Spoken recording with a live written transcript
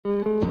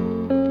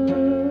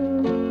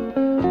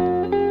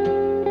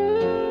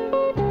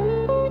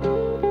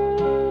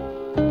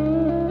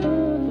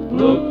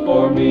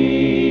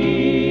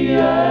me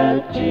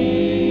at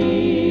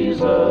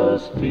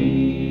Jesus'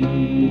 feet.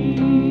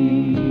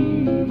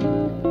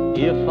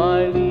 If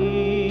I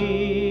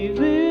leave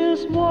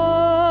this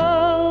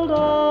world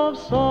of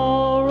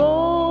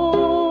sorrow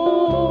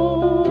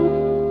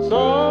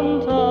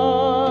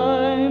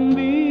sometime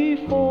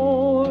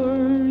before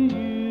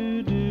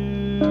you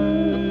do,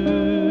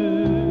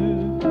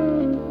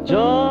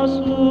 just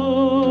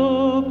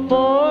look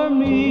for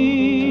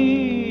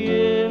me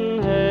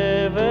in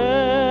heaven,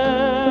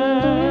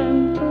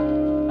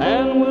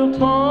 and we'll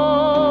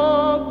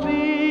talk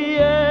the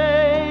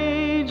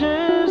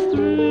ages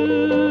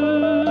through.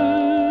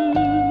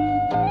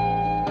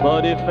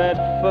 But if at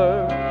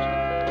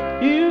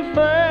first you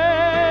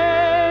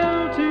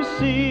fail to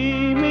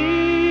see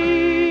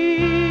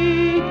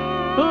me,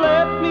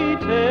 let me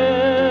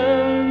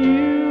tell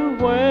you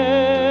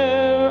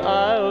where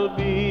I'll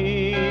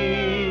be.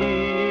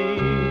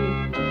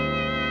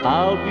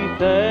 I'll be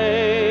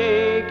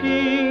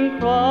thanking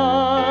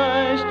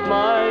Christ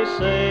my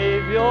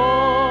Savior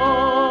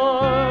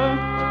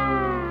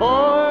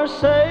for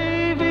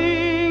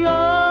saving a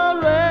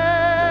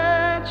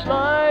wretch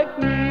like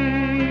me.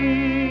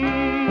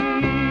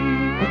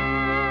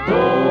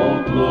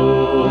 Don't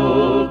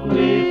look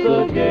 'neath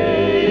the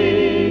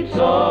gates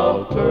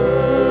of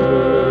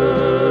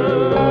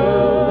pearl.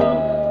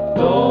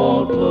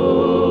 Don't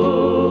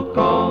look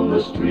on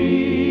the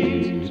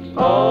streets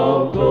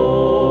of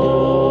gold.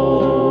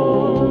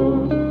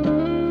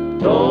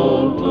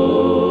 Don't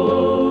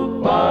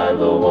look by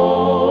the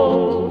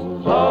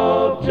walls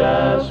of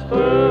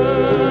jasper,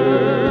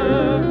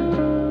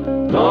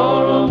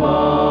 nor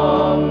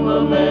among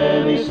the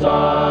many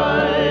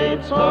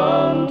sights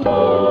untold.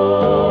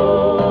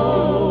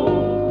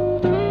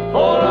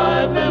 For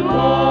I've been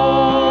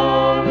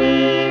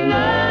longing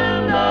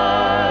and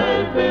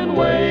I've been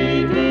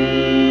waiting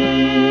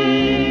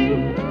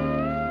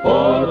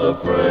for the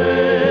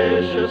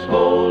precious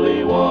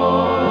Holy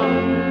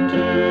One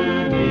to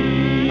be.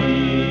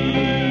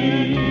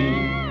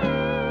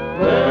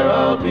 There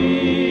I'll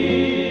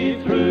be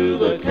through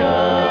the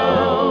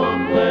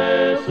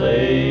countless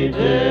ages.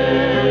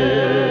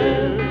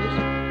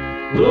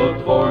 Look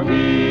for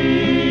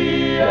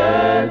me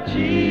at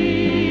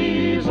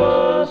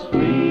Jesus'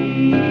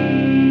 feet.